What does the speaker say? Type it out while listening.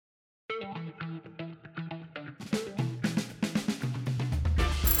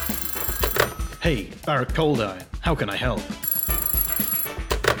Hey, Barrack Coldine, how can I help?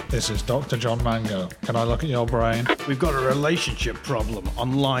 This is Dr. John Mango. Can I look at your brain? We've got a relationship problem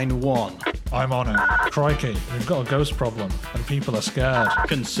on line 1. I'm on it. Crikey, we've got a ghost problem, and people are scared.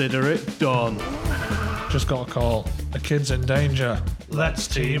 Consider it done. Just got a call. A kid's in danger. Let's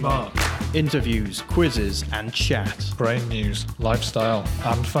team up. Interviews, quizzes, and chat. Brain news, lifestyle,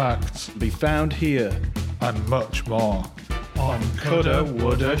 and facts. Be found here And much more. on Coulda,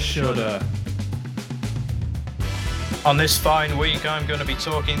 Woulda, Shoulda. On this fine week, I'm going to be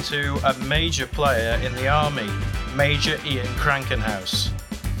talking to a major player in the army, Major Ian Krankenhaus.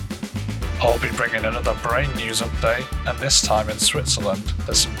 I'll be bringing another brain news update, and this time in Switzerland,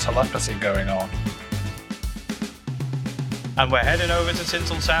 there's some telepathy going on. And we're heading over to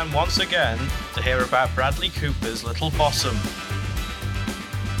Tinseltown once again to hear about Bradley Cooper's Little Possum.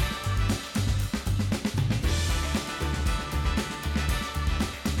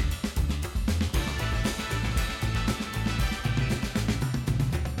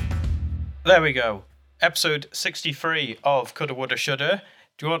 There we go. Episode 63 of Coulda, Woulda, Shoulda.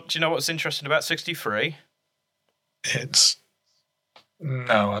 Do you know what's interesting about 63?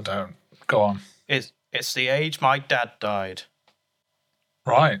 No, I don't. Go on. It's the age my dad died.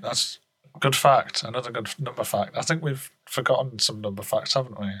 Right, that's a good fact. Another good number fact. I think we've forgotten some number facts,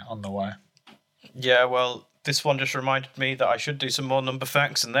 haven't we, on the way? Yeah, well, this one just reminded me that I should do some more number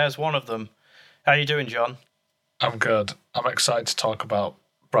facts, and there's one of them. How you doing, John? I'm good. I'm excited to talk about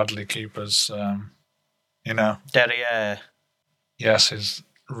Bradley Cooper's, Derriere. yes, his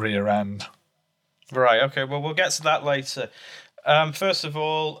rear end. Right, okay, well, we'll get to that later. First of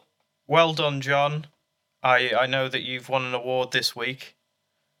all, well done, John. I know that you've won an award this week.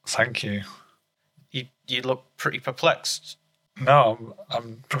 Thank you. You look pretty perplexed. No,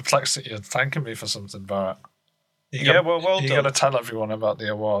 I'm perplexed that you're thanking me for something, Barrett. Well done. You got to tell everyone about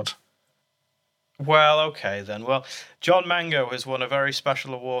the award. Well, okay then. Well, John Mango has won a very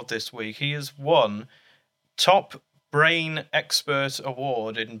special award this week. He has won Top Brain Expert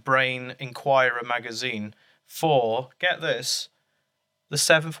Award in Brain Inquirer magazine for, get this, the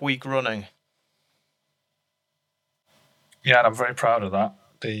 7th week running. Yeah, and I'm very proud of that.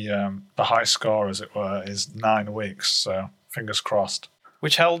 The high score, as it were, is 9 weeks, so fingers crossed.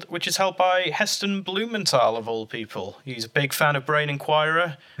 Which is held by Heston Blumenthal, of all people. He's a big fan of Brain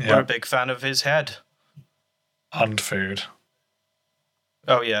Inquirer. Yeah. We're a big fan of his head. And food.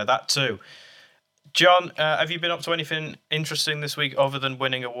 Oh, yeah, that too. John, have you been up to anything interesting this week other than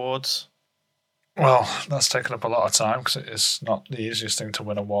winning awards? Well, that's taken up a lot of time because it is not the easiest thing to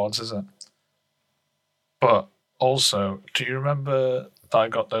win awards, is it? But also, do you remember that I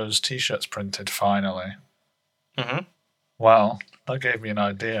got those T-shirts printed finally? Mm-hmm. Well, that gave me an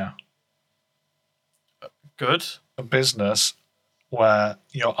idea. Good. A business where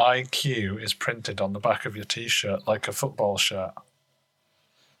your IQ is printed on the back of your T-shirt like a football shirt.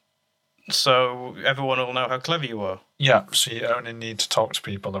 So everyone will know how clever you are. Yeah, so you only need to talk to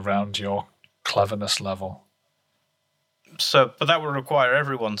people around your cleverness level. But that would require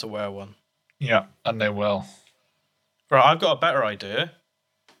everyone to wear one. Yeah, and they will. Right, I've got a better idea.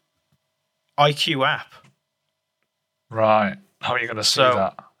 IQ app. Right. How are you going to see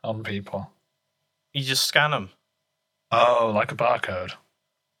that on people? You just scan them. Oh, like a barcode.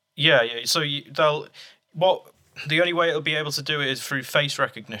 Yeah. So the only way it'll be able to do it is through face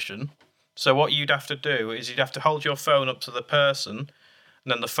recognition. So what you'd have to do is you'd have to hold your phone up to the person, and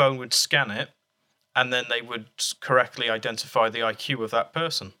then the phone would scan it, and then they would correctly identify the IQ of that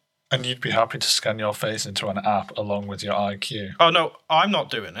person. And you'd be happy to scan your face into an app along with your IQ. Oh, no, I'm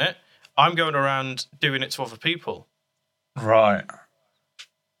not doing it. I'm going around doing it to other people. Right.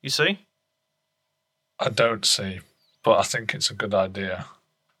 You see? I don't see, but I think it's a good idea.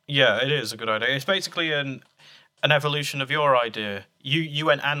 Yeah, it is a good idea. It's basically an evolution of your idea. You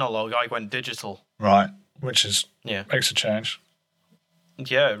went analog, I went digital. Right, which makes a change.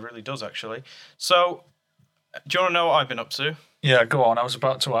 Yeah, it really does, actually. So, do you want to know what I've been up to? Yeah, go on. I was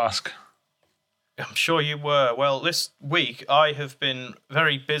about to ask. I'm sure you were. Well, this week I have been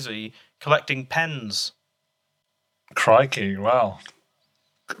very busy collecting pens. Crikey, well,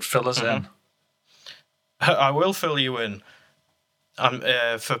 fill us in. I will fill you in.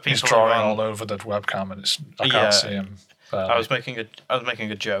 For people. He's drawing all over the webcam, and I can't see him. I was making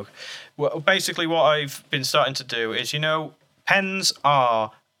a joke. Well, basically, what I've been starting to do is, pens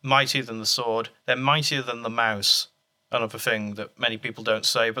are mightier than the sword. They're mightier than the mouse. Another thing that many people don't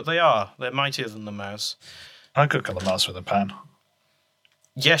say, but they are. They're mightier than the mouse. I could kill a mouse with a pen.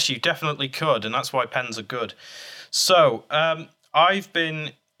 Yes, you definitely could, and that's why pens are good. So, I've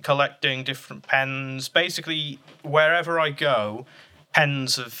been collecting different pens. Basically, wherever I go,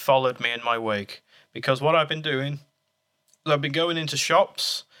 pens have followed me in my wake. Because what I've been doing, I've been going into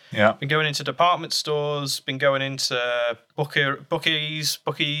shops, Yeah. been going into department stores, been going into bookies.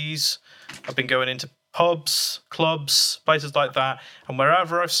 I've been going into pubs, clubs, places like that. And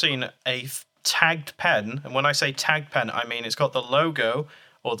wherever I've seen a tagged pen, and when I say tagged pen, I mean it's got the logo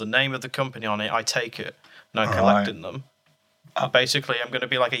or the name of the company on it, I take it and I'm collecting them. Basically, I'm going to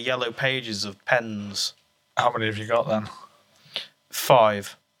be like a Yellow Pages of pens. How many have you got then?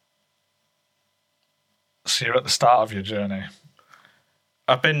 5. So you're at the start of your journey.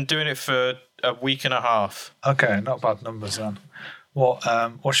 I've been doing it for a week and a half. Okay, not bad numbers then. What's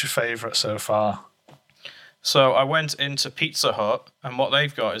your favourite so far? So I went into Pizza Hut, and what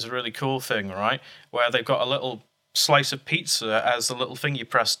they've got is a really cool thing, right? Where they've got a little slice of pizza as the little thing you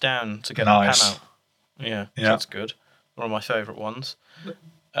press down to get the pen out. Yeah, that's good. One of my favourite ones.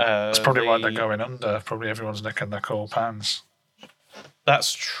 That's probably why they're going under. Probably everyone's nicking their cool pens.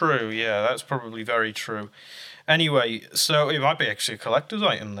 That's true, yeah, that's probably very true. Anyway, so it might be actually a collector's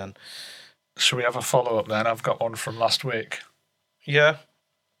item then. Should we have a follow-up then? I've got one from last week. Yeah.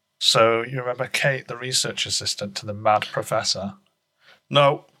 So you remember Kate, the research assistant to the mad professor?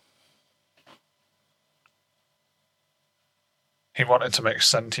 No. He wanted to make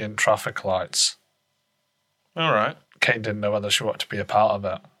sentient traffic lights. All right. Kate didn't know whether she wanted to be a part of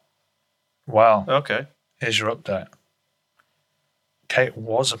it. Well, Okay. here's your update. Kate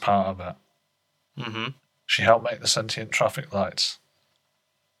was a part of it. Mm-hmm. She helped make the sentient traffic lights.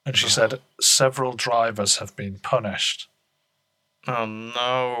 And she said several drivers have been punished. Oh,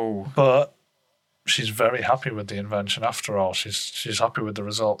 no. But she's very happy with the invention after all. She's happy with the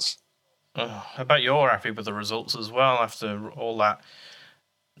results. I bet you're happy with the results as well after all that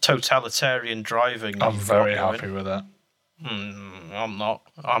totalitarian driving. I'm very happy with it. I'm not.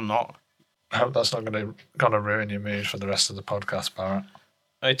 I hope that's not going to ruin your mood for the rest of the podcast, Barrett.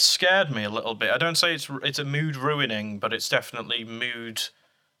 It scared me a little bit. I don't say it's a mood ruining, but it's definitely mood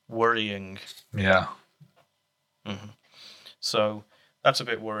worrying. Yeah. Mm-hmm. So that's a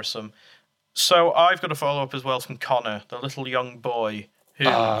bit worrisome. So I've got a follow up as well from Connor, the little young boy who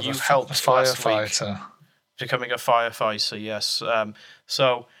you helped last week, becoming a firefighter. Yes.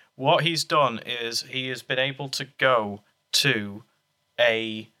 So what he's done is he has been able to go to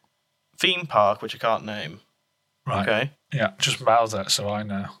a theme park, which I can't name. Right. Okay. Yeah, just mouth it so I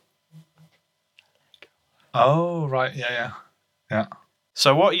know. Oh, right. Yeah.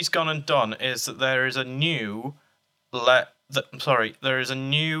 So what he's gone and done is that there is a new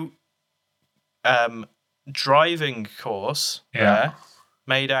driving course there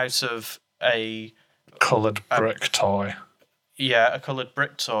made out of a coloured brick toy. Yeah, a coloured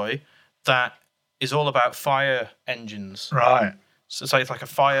brick toy that is all about fire engines. Right. So it's like a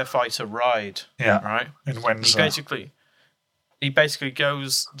firefighter ride. Yeah. Right. In Windsor. He basically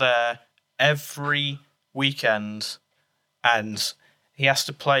goes there every weekend, and he has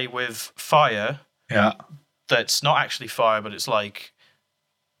to play with fire. Yeah. That's not actually fire, but it's like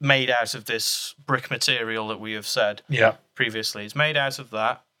made out of this brick material that we have said previously. It's made out of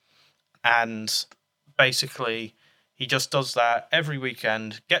that, and basically he just does that every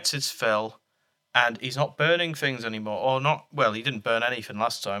weekend, gets his fill, and he's not burning things anymore. Or not, well, he didn't burn anything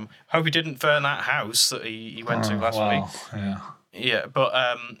last time. Hope he didn't burn that house that he went to last week. Yeah,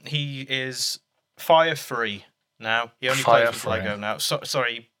 but he is fire-free now. He only plays with Lego now.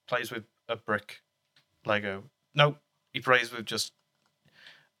 Sorry, he plays with a brick Lego. No, he plays with just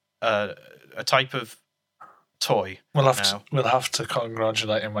a type of toy. We'll have to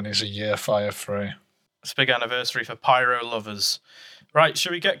congratulate him when he's a year fire-free. It's a big anniversary for pyro lovers. Right,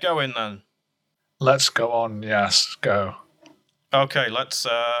 should we get going then? Let's go on, yes, go. Okay, let's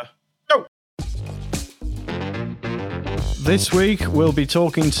go. This week we'll be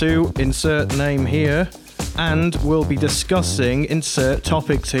talking to insert name here, and we'll be discussing insert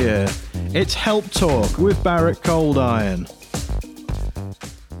topics here. It's Help Talk with Barrett Coldiron.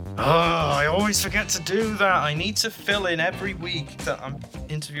 Oh, I always forget to do that. I need to fill in every week that I'm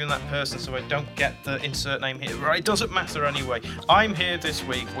interviewing that person so I don't get the insert name here. Right, it doesn't matter anyway. I'm here this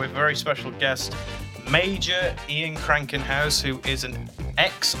week with a very special guest, Major Ian Krankenhaus, who is an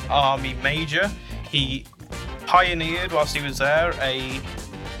ex-army major. He pioneered, whilst he was there, a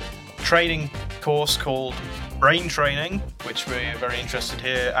training course called Brain Training, which we're very interested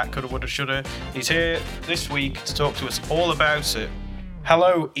here at Coulda Woulda Shoulda. He's here this week to talk to us all about it.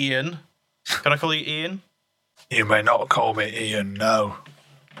 Hello, Ian. Can I call you Ian? You may not call me Ian, no.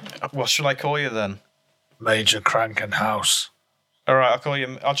 What shall I call you then? Major Krankenhaus. All right,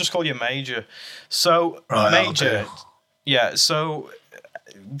 I'll just call you Major. So, right, Major. Yeah. So,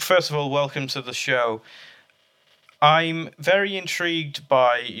 first of all, welcome to the show. I'm very intrigued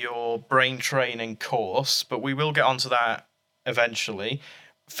by your brain training course, but we will get onto that eventually.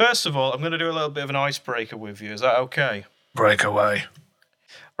 First of all, I'm going to do a little bit of an icebreaker with you. Is that okay? Break away.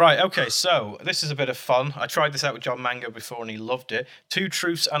 Right, okay, so this is a bit of fun. I tried this out with John Mango before and he loved it. 2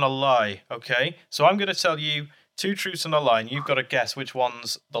 truths and a lie, okay? So I'm going to tell you 2 truths and a lie, and you've got to guess which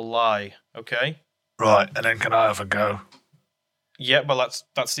one's the lie, okay? Right, and then can I have a go? Yeah, well,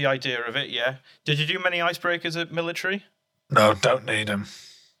 that's the idea of it, yeah. Did you do many icebreakers at military? No, don't need them.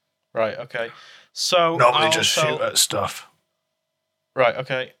 Right, okay. So Normally just shoot at stuff. Right,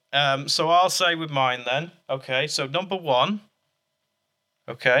 okay. So I'll say with mine then. Okay, so number 1,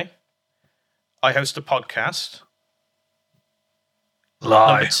 okay, I host a podcast.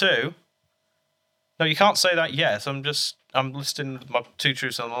 Lie. Number 2, no, you can't say that yet. I'm listing my 2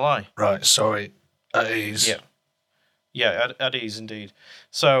 truths and a lie. Right, sorry. At ease. Yeah. Yeah, at ease indeed.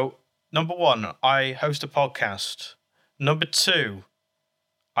 So, number 1, I host a podcast. Number 2,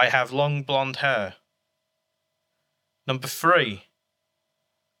 I have long blonde hair. Number 3,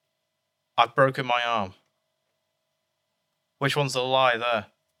 I've broken my arm. Which one's the lie there?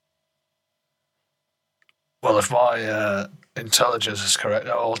 Well, if my intelligence is correct,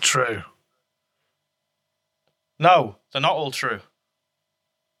 they're all true. No, they're not all true.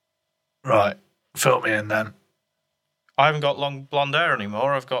 Right, fill me in then. I haven't got long blonde hair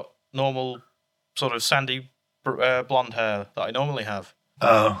anymore. I've got normal, sort of sandy blonde hair that I normally have.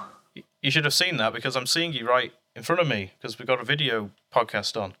 Oh. You should have seen that because I'm seeing you right in front of me because we've got a video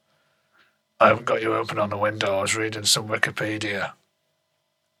podcast on. I haven't got you open on the window. I was reading some Wikipedia.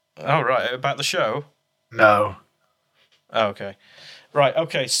 Oh, right. About the show? No. Oh, okay. Right,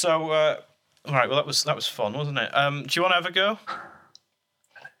 okay. So, right, well, that was fun, wasn't it? Do you want to have a go?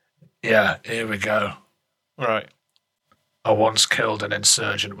 Yeah, here we go. Right. I once killed an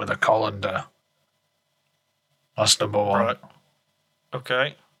insurgent with a colander. That's number 1. Right.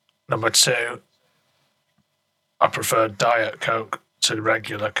 Okay. Number 2, I prefer Diet Coke to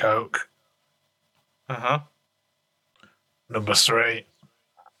regular Coke. Uh-huh. Number 3,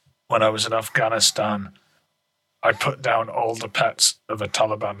 when I was in Afghanistan, I put down all the pets of a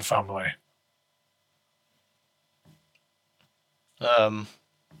Taliban family.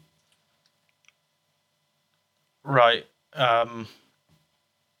 Right.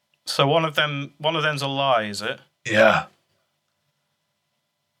 So one of them's a lie, is it? Yeah.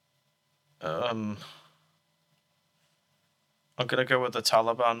 I'm gonna go with the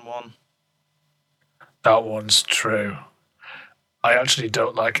Taliban one. That one's true. I actually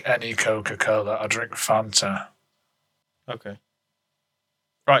don't like any Coca-Cola. I drink Fanta. Okay.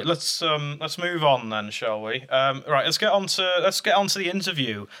 Right, let's move on then, shall we? Right, let's get on to the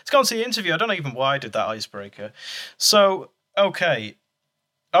interview. I don't know even why I did that icebreaker. So, okay,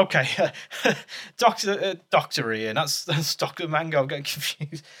 Doctor Ian. That's Doctor Mango. I'm getting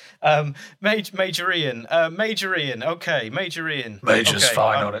confused. Major Ian. Okay, Major Ian. Major's okay,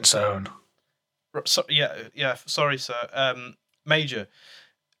 fine on its own. So, yeah. Sorry, sir. Major,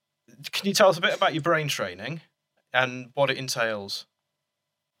 can you tell us a bit about your brain training and what it entails?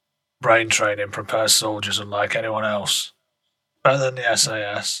 Brain training prepares soldiers unlike anyone else. Better than the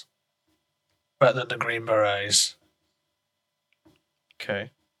SAS. Better than the Green Berets.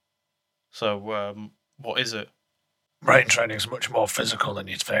 Okay. So, what is it? Brain training is much more physical than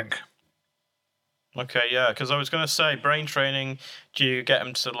you'd think. Okay, yeah, because I was going to say, brain training, do you get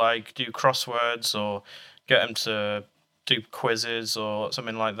them to, like, do crosswords or get them to do quizzes or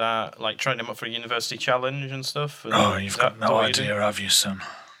something like that? Like, train them up for a university challenge and stuff? And Oh, you've got no idea, have you, son?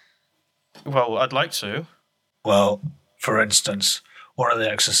 Well, I'd like to. Well, for instance, one of the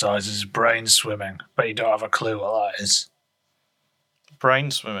exercises is brain swimming, but you don't have a clue what that is.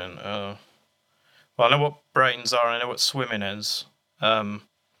 Brain swimming? Well, I know what brains are and I know what swimming is.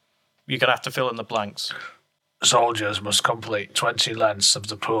 You're going to have to fill in the blanks. Soldiers must complete 20 lengths of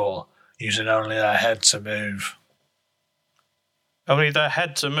the pool using only their head to move. Only their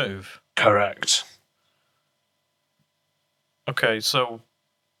head to move? Correct. Okay, so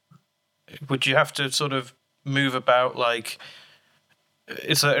would you have to sort of move about, like,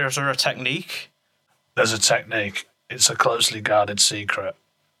 is there a technique? There's a technique. It's a closely guarded secret.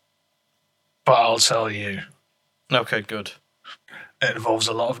 But I'll tell you. Okay, good. It involves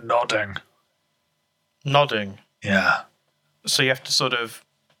a lot of nodding. Nodding? Yeah. So you have to sort of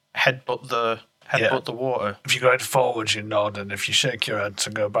headbutt the water? If you're going forwards, you nod, and if you shake your head to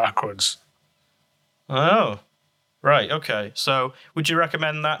go backwards. Oh, right, okay. So would you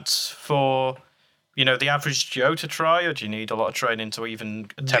recommend that for, the average Joe to try, or do you need a lot of training to even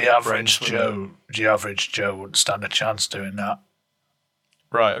attempt The average Joe wouldn't stand a chance doing that.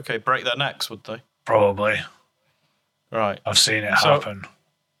 Right, okay. Break their necks, would they? Probably. Right. I've seen it happen.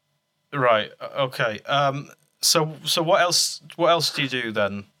 Right. Okay. So what else? What else do you do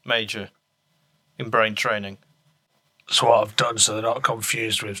then, Major, in brain training? So what I've done, so they're not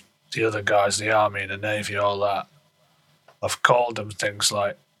confused with the other guys, the army and the navy, all that. I've called them things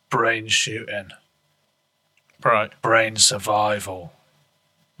like brain shooting, Right. brain survival,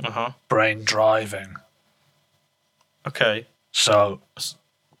 brain driving. Okay. So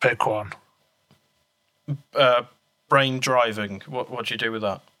pick one. Brain driving. What do you do with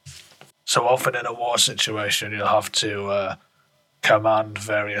that? So often in a war situation, you'll have to command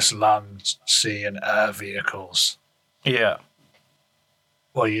various land, sea, and air vehicles. Yeah.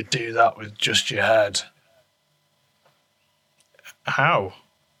 Well, you do that with just your head. How?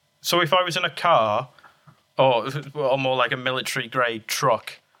 So if I was in a car, or more like a military-grade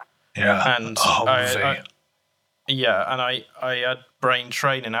truck, Yeah. and Humvee. I had brain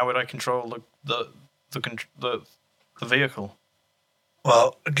training, how would I control the vehicle?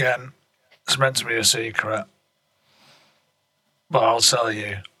 Well, again, it's meant to be a secret, but I'll tell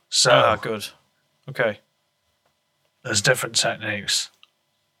you. So Good. Okay. there's different techniques.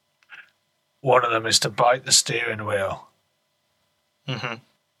 One of them is to bite the steering wheel. Mm-hmm.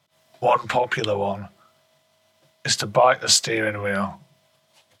 One popular one is to bite the steering wheel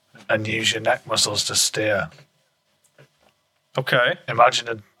and use your neck muscles to steer. Okay.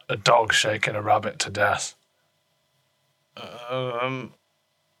 Imagine a dog shaking a rabbit to death.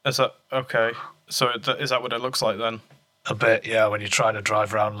 Is that okay? So is that what it looks like then? A bit, yeah, when you're trying to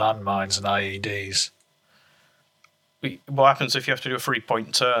drive around landmines and IEDs. What happens if you have to do a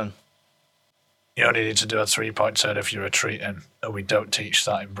 3-point turn? You only need to do a 3-point turn if you're retreating, and we don't teach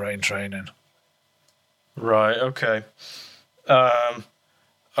that in brain training. Right. Okay.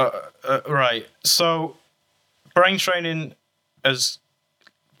 Right. So, brain training has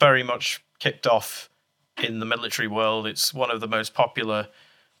very much kicked off in the military world. It's one of the most popular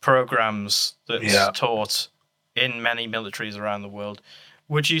programs that's taught in many militaries around the world.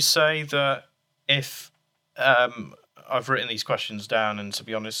 Would you say that if I've written these questions down, and to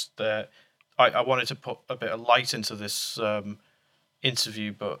be honest, I wanted to put a bit of light into this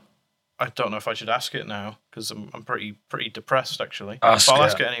interview, but I don't know if I should ask it now because I'm pretty depressed actually. I'll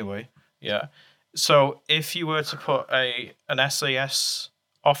ask it anyway. Yeah. So if you were to put an SAS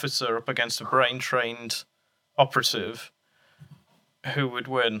officer up against a brain trained operative, who would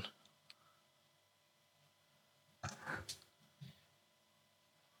win?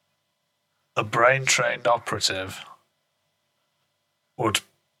 A brain trained operative would.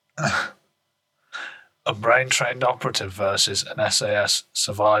 A brain trained operative versus an SAS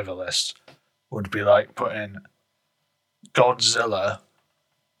survivalist would be like putting Godzilla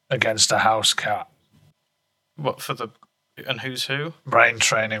against a house cat. What and who's who? Brain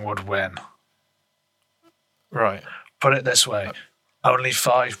training would win. Right. Put it this way, only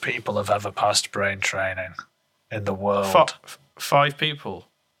 5 people have ever passed brain training in the world. 5 people?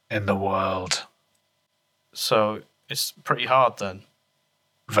 In the world. So it's pretty hard then.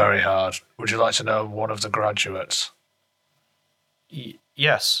 Very hard. Would you like to know one of the graduates?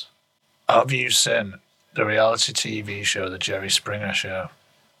 Yes. Have you seen the reality TV show, The Jerry Springer Show?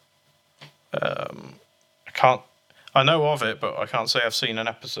 I know of it, but I can't say I've seen an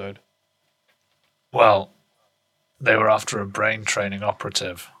episode. Well, they were after a brain training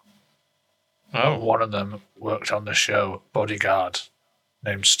operative. Oh. And one of them worked on the show Bodyguard,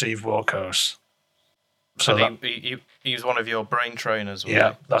 named Steve Wilkos. So he's one of your brain trainers.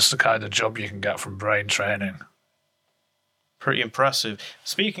 Yeah, that's the kind of job you can get from brain training. Pretty impressive.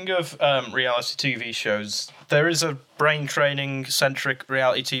 Speaking of reality TV shows, there is a brain training centric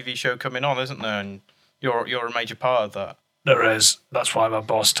reality TV show coming on, isn't there? And you're a major part of that. There is. That's why my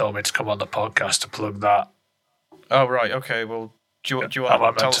boss told me to come on the podcast to plug that. Oh right, okay. Well, do you want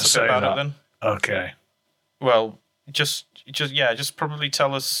to tell us a bit about it then? Okay. Well, just probably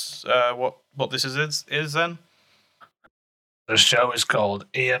tell us what this is then. The show is called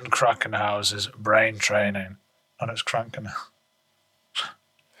Ian Krankenhaus's Brain Training, and it's Krankenhaus.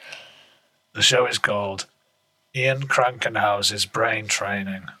 The show is called Ian Krankenhaus's Brain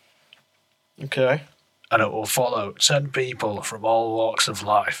Training. Okay. And it will follow 10 people from all walks of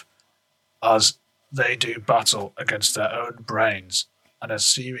life as they do battle against their own brains and a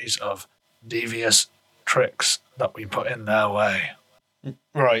series of devious tricks that we put in their way.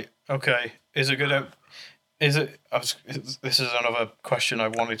 Right. Okay. Is it good? This is another question I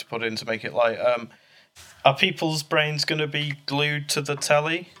wanted to put in to make it light. Are people's brains going to be glued to the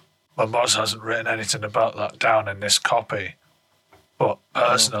telly? My boss hasn't written anything about that down in this copy, but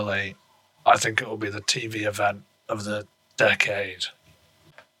personally, I think it will be the TV event of the decade.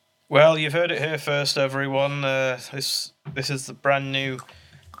 Well, you've heard it here first, everyone. This is the brand new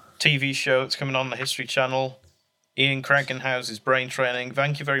TV show that's coming on the History Channel. Ian Krankenhouse's Brain Training.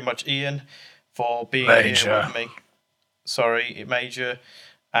 Thank you very much, Ian, for being here with me. Sorry, Major.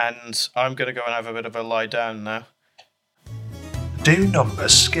 And I'm going to go and have a bit of a lie down now. Do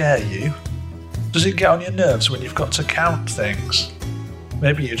numbers scare you? Does it get on your nerves when you've got to count things?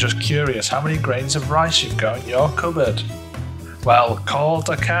 Maybe you're just curious how many grains of rice you've got in your cupboard. Well, call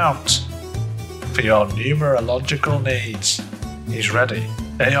the count for your numerological needs. He's ready,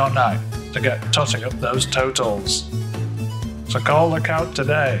 day or night, to get totting up those totals. So call the count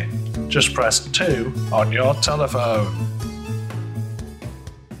today. Just press 2 on your telephone.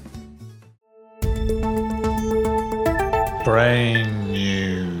 Brain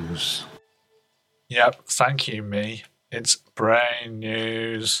news. Yep, thank you, me. It's brain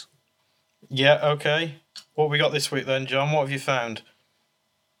news. Yeah, okay. What we got this week then, John? What have you found?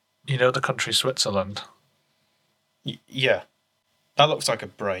 You know the country Switzerland? Yeah. That looks like a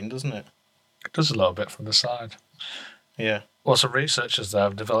brain, doesn't it? It does a little bit from the side. Yeah. Well, some researchers there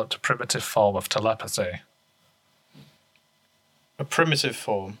have developed a primitive form of telepathy. A primitive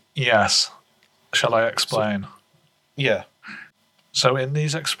form? Yes. Shall I explain? Yeah. So in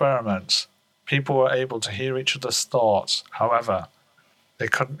these experiments, people were able to hear each other's thoughts. However, they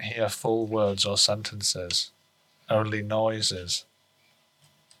couldn't hear full words or sentences, only noises.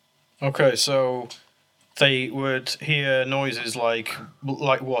 Okay, so they would hear noises like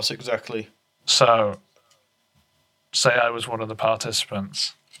what exactly? So, say I was one of the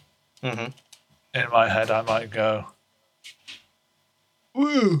participants. Mm-hmm. In my head, I might go,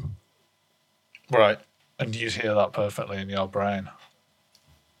 "Woo!" Right. And you'd hear that perfectly in your brain.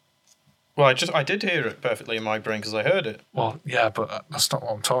 Well, I did hear it perfectly in my brain because I heard it. Well, yeah, but that's not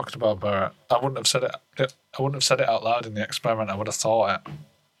what I'm talking about, Barrett. I wouldn't have said it out loud in the experiment. I would have thought it.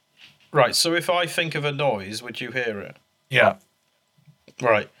 Right. So if I think of a noise, would you hear it? Yeah.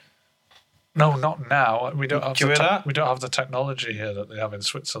 Right. No, not now. We don't have Do you hear that? We don't have the technology here that they have in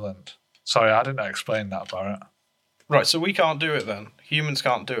Switzerland. Sorry, I didn't explain that, Barrett. Right. So we can't do it then. Humans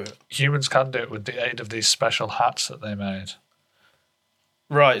can't do it. Humans can do it with the aid of these special hats that they made.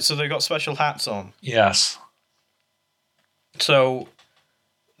 Right. So they got special hats on. Yes. So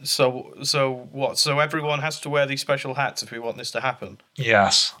what? So everyone has to wear these special hats if we want this to happen.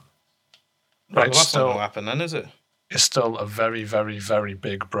 Yes. Right, well, that's not going to happen then, is it? It's still a very, very, very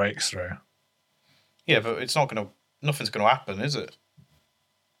big breakthrough. Yeah, but it's not going to. Nothing's going to happen, is it?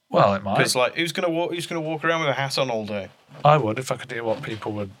 Well, it might. Because who's going to walk around with a hat on all day? I would if I could hear what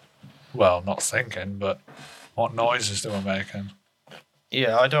people would. Well, not thinking, but what noises they were making.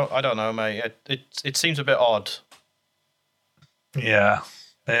 Yeah, I don't know, mate. It seems a bit odd. Yeah,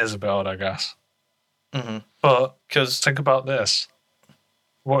 it is a bit odd, I guess. Mm-hmm. But think about this.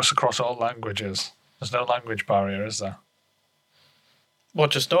 Works across all languages. There's no language barrier, is there?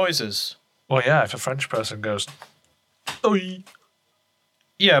 What, just noises? Well, yeah, if a French person goes, "Oi."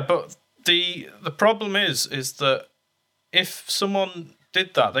 Yeah, but the problem is that if someone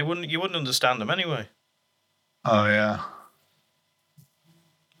did that, you wouldn't understand them anyway. Oh, yeah.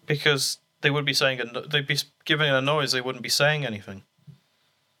 Because they would be they'd be giving a noise, they wouldn't be saying anything.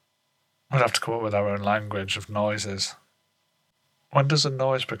 We'd have to come up with our own language of noises. When does a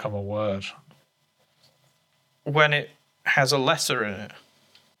noise become a word? When it has a letter in it.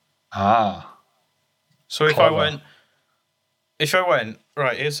 Ah. So if Clever. I went,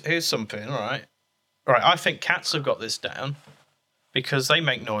 right, here's something, right? Right, I think cats have got this down because they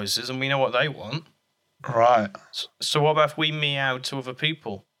make noises and we know what they want. Right. So what about if we meow to other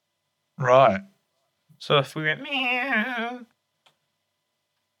people? Right. So if we went meow.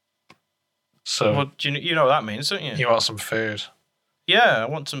 So well, you know what that means, don't you? You want some food? Yeah, I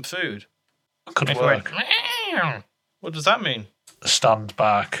want some food. Could if work. Meow, what does that mean? Stand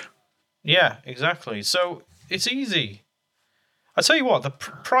back. Yeah, exactly. So it's easy. I tell you what, the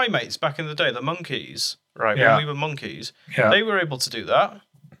primates back in the day, the monkeys, right? Yeah. When we were monkeys, Yeah. they were able to do that.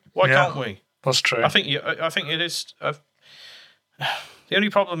 Why Yeah. can't we? That's true. I think it is. The only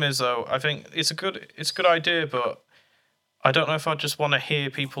problem is though, I think it's a good idea, but I don't know if I just want to hear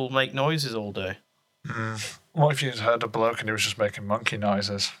people make noises all day. What if you heard a bloke and he was just making monkey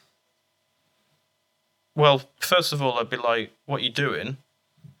noises? Well, first of all, I'd be like, "What you doing?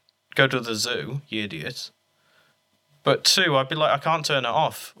 Go to the zoo, you idiot." But two, I'd be like, "I can't turn it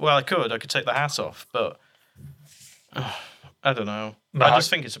off." Well, I could take the hat off, but I don't know. I just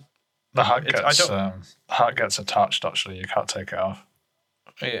think it's. The hat gets attached. Actually, you can't take it off.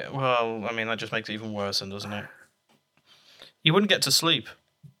 Yeah, well, I mean, that just makes it even worse, then, doesn't it? You wouldn't get to sleep.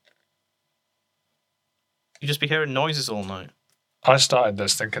 You'd just be hearing noises all night. I started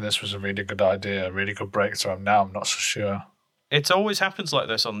this thinking this was a really good idea, a really good breakthrough, and now I'm not so sure. It always happens like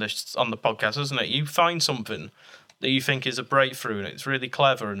this on the podcast, doesn't it? You find something that you think is a breakthrough and it's really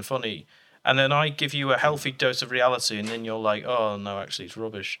clever and funny, and then I give you a healthy dose of reality, and then you're like, oh no, actually it's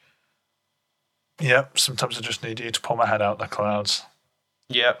rubbish. Yep, sometimes I just need you to pull my head out the clouds.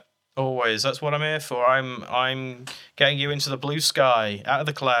 Yep, always. That's what I'm here for. I'm getting you into the blue sky, out of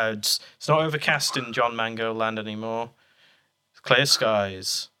the clouds. It's not overcast in John Mango Land anymore. It's clear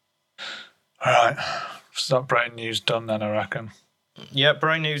skies. All right, so that brain news done then, I reckon. Yep,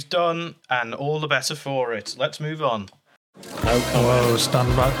 brain news done, and all the better for it. Let's move on. No comment. Whoa,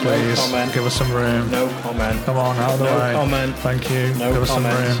 stand back, please. comment. Give us some room. No comment. Come on, out of the No way. comment. Thank you. No Give us some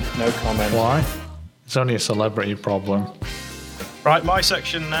comment. room. No comment. Why? It's only a celebrity problem. Right, my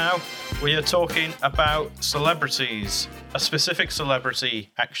section now. We are talking about celebrities. A specific celebrity,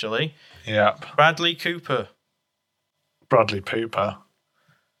 actually. Yep. Bradley Cooper. Bradley Pooper.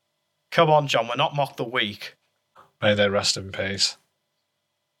 Come on, John, we're not Mock the Week. May they rest in peace.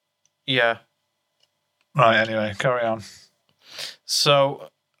 Yeah. Right, anyway, carry on. So,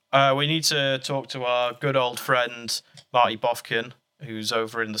 we need to talk to our good old friend, Marty Bofkin, who's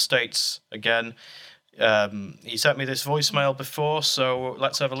over in the States again. He sent me this voicemail before, so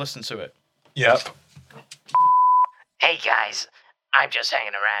let's have a listen to it. Yep. Hey guys, I'm just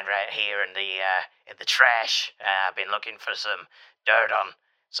hanging around right here in the trash. I've been looking for some dirt on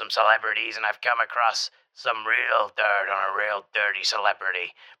some celebrities, and I've come across some real dirt on a real dirty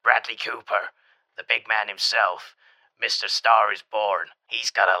celebrity, Bradley Cooper, the big man himself, Mr. Star is Born. He's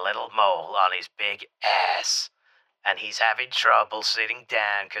got a little mole on his big ass, and he's having trouble sitting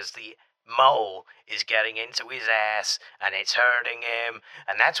down because the mole is getting into his ass and it's hurting him,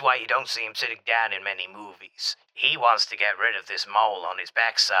 and that's why you don't see him sitting down in many movies. He wants to get rid of this mole on his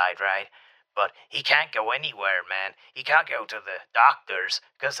backside, right? But he can't go anywhere, man. He can't go to the doctors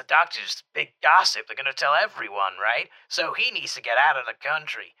because the doctors big gossip. They're going to tell everyone, right? So he needs to get out of the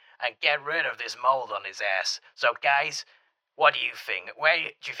country and get rid of this mole on his ass. So guys, what do you think? Where do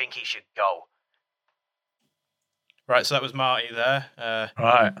you think he should go? Right, so that was Marty there.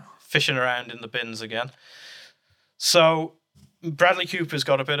 Right. Fishing around in the bins again. So, Bradley Cooper's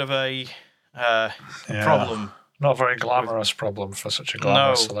got a bit of a problem. Not a very glamorous problem for such a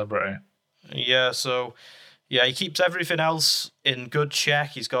glamorous No. celebrity. Yeah, so, yeah, he keeps everything else in good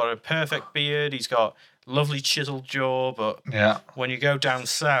check. He's got a perfect beard. He's got lovely chiseled jaw, but Yeah. when you go down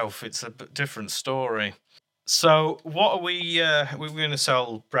south, it's a different story. So, what are we going to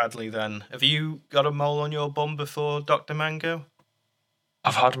sell Bradley then? Have you got a mole on your bum before, Dr. Mango?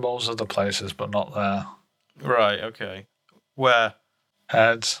 I've had moles other places, but not there. Right, okay. Where?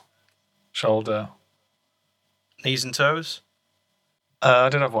 Head, shoulder. Knees and toes? I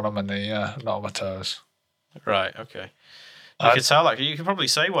did have one on my knee, yeah, not on my toes. Right, okay. You could tell, like, you could probably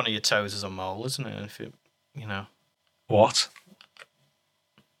say one of your toes is a mole, isn't it? If it, you know. What?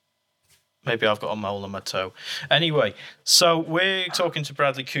 Maybe I've got a mole on my toe. Anyway, so we're talking to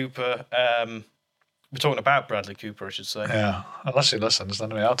Bradley Cooper. We're talking about Bradley Cooper, I should say. Yeah, unless he listens,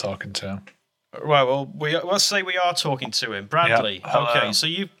 then we are talking to him. Right, well, let's say we are talking to him. Bradley, Yep. okay, so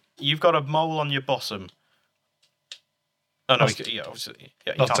you've got a mole on your bottom. Oh, no, obviously, you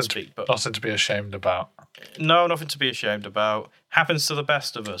can't speak, but... Nothing to be ashamed about. No, nothing to be ashamed about. Happens to the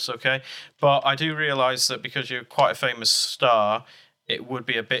best of us, okay? But I do realise that because you're quite a famous star, it would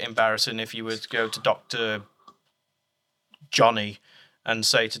be a bit embarrassing if you were to go to Dr. Johnny and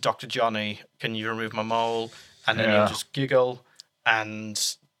say to Dr. Johnny, can you remove my mole? And then you'll just giggle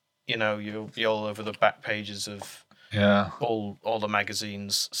and, you know, you'll be all over the back pages of all the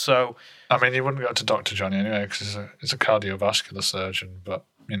magazines. So... I mean, you wouldn't go to Dr. Johnny anyway because he's a cardiovascular surgeon, but,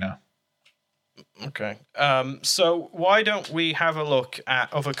 you know. Okay. So why don't we have a look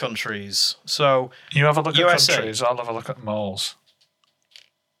at other countries? So You have a look USA. at countries, I'll have a look at moles.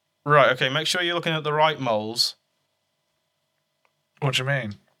 Right, okay, make sure you're looking at the right moles. What do you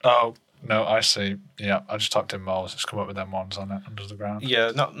mean? Oh, no, I see. Yeah, I just typed in moles. It's come up with them ones on it under the ground.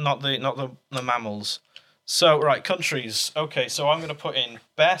 Yeah, not the mammals. So right, countries. Okay, so I'm going to put in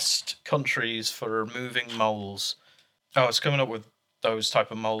best countries for removing moles. Oh, it's coming up with those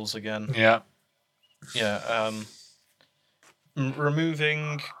type of moles again. Yeah. Yeah.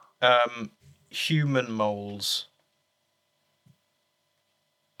 Removing human moles.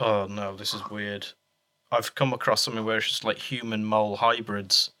 Oh no, this is weird. I've come across something where it's just like human mole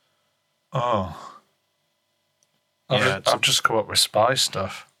hybrids. Oh. Yeah, I've just come up with spy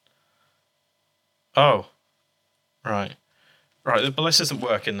stuff. Oh. Right. Right, but this isn't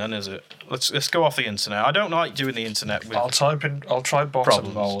working then, is it? Let's go off the internet. I don't like doing the internet with I'll try bottom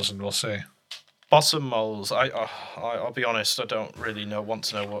problems. moles and we'll see. Bottom moles. I'll be honest. I don't really want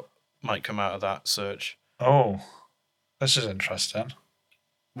to know what might come out of that search. Oh, this is interesting.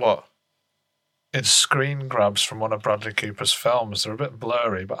 What? It's screen grabs from one of Bradley Cooper's films. They're a bit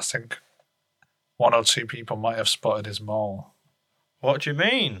blurry, but I think one or two people might have spotted his mole. What do you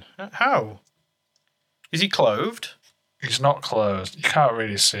mean? How? Is he clothed? He's not closed. You can't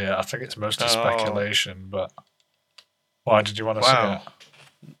really see it. I think it's mostly speculation, but why did you want to see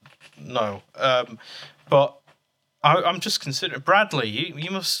it? No. But I'm just considering, Bradley,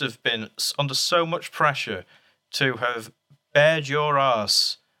 you must have been under so much pressure to have bared your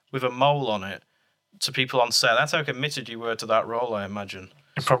ass with a mole on it to people on set. That's how committed you were to that role, I imagine.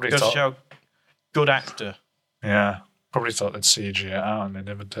 You probably Goes to thought, show good actor. yeah, probably thought they'd CG it out, and they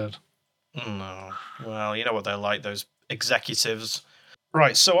never did. No. Well, you know what they're like, those executives.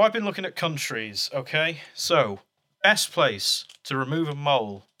 Right, so I've been looking at countries, okay? So, best place to remove a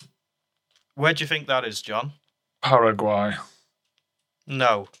mole. Where do you think that is, John? Paraguay.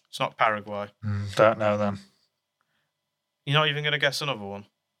 No, it's not Paraguay. Don't know then. You're not even going to guess another one?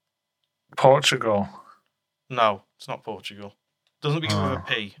 Portugal. No, it's not Portugal. Doesn't begin with a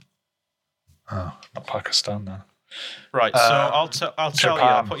P. Oh, not Pakistan then. Right, so I'll tell you.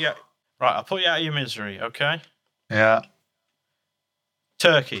 Japan. I'll put you out of your misery, okay? Yeah.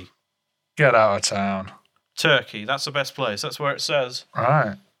 Turkey. Get out of town. Turkey, that's the best place. That's where it says.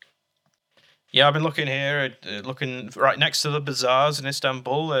 Right. Yeah, I've been looking here, looking right next to the bazaars in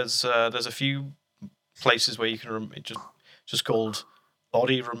Istanbul. There's a few places where you can just called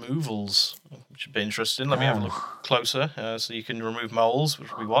body removals, which would be interesting. Let me have a look closer. So you can remove moles,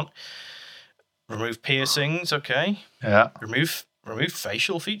 which we want. Remove piercings, okay. Yeah. Remove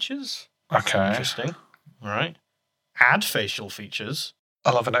facial features. Okay. Interesting. All right. Add facial features.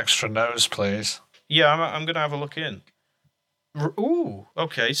 I'll have an extra nose, please. Yeah, I'm going to have a look in. Ooh,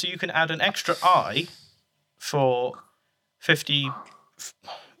 okay. So you can add an extra eye for £50,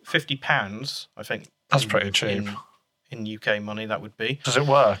 I think. That's pretty cheap. In UK money, that would be. Does it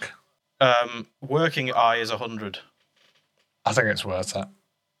work? Working eye is 100. I think it's worth it.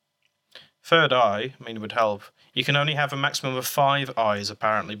 Third eye, I mean, it would help. You can only have a maximum of 5 eyes,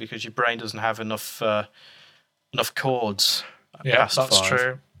 apparently, because your brain doesn't have enough chords. Yeah, past that's 5.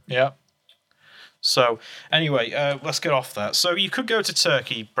 true. Yeah. So, anyway, let's get off that. So, you could go to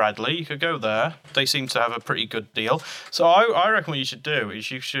Turkey, Bradley. You could go there. They seem to have a pretty good deal. So, I reckon what you should do is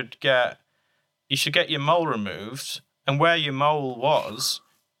you should get your mole removed, and where your mole was,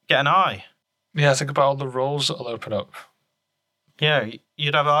 get an eye. Yeah, think about all the roles that'll open up. Yeah,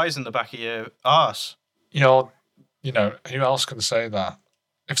 you'd have eyes in the back of your arse. Who else can say that?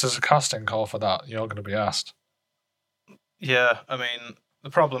 If there's a casting call for that, you're going to be asked. Yeah, I mean,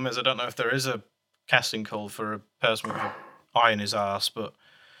 the problem is I don't know if there is a casting call for a person with an eye in his arse, but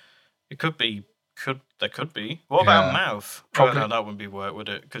it could be. There could be. What about mouth? Probably. No, that wouldn't be work, would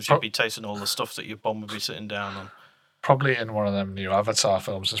it? Because you'd be tasting all the stuff that your bum would be sitting down on. Probably in one of them new Avatar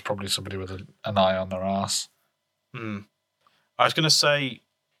films, there's probably somebody with an eye on their ass. I was going to say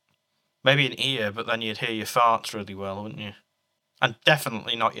maybe an ear, but then you'd hear your farts really well, wouldn't you? And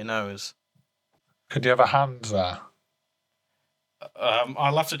definitely not your nose. Could you have a hand there?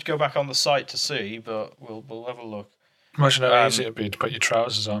 I'll have to go back on the site to see, but we'll have a look. Imagine how easy it'd be to put your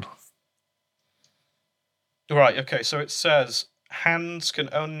trousers on. Right, okay, so it says hands can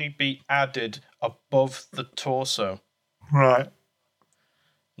only be added above the torso. Right.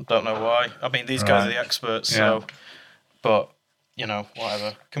 Don't know why. I mean, these guys are the experts, so... But,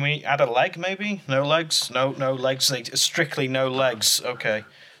 whatever. Can we add a leg, maybe? No legs? No legs. Strictly no legs. Okay.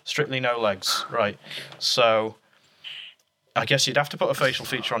 Strictly no legs. Right. So, I guess you'd have to put a facial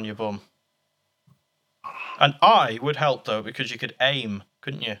feature on your bum. An eye would help, though, because you could aim,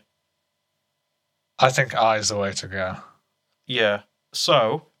 couldn't you? I think eye's the way to go. Yeah.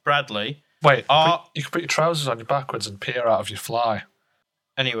 So, Bradley... Wait, you could put your trousers on you backwards and peer out of your fly.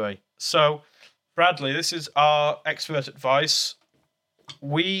 Anyway, so... Bradley, this is our expert advice.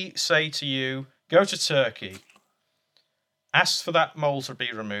 We say to you, go to Turkey, ask for that mole to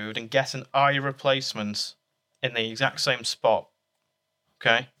be removed, and get an eye replacement in the exact same spot.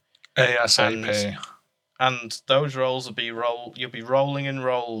 Okay? ASAP. And those rolls will be you'll be rolling in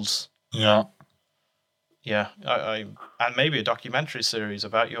rolls. Yeah. Yeah. And maybe a documentary series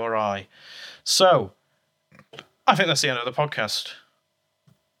about your eye. So, I think that's the end of the podcast.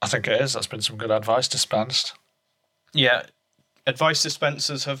 I think it is. That's been some good advice dispensed. Yeah. Advice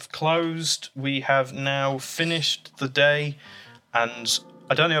dispensers have closed. We have now finished the day. And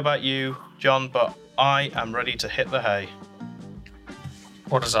I don't know about you, John, but I am ready to hit the hay.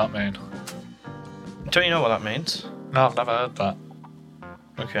 What does that mean? Don't you know what that means? No, I've never heard that.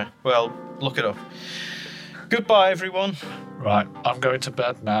 Okay. Well, look it up. Goodbye, everyone. Right, I'm going to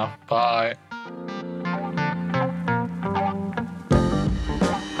bed now. Bye.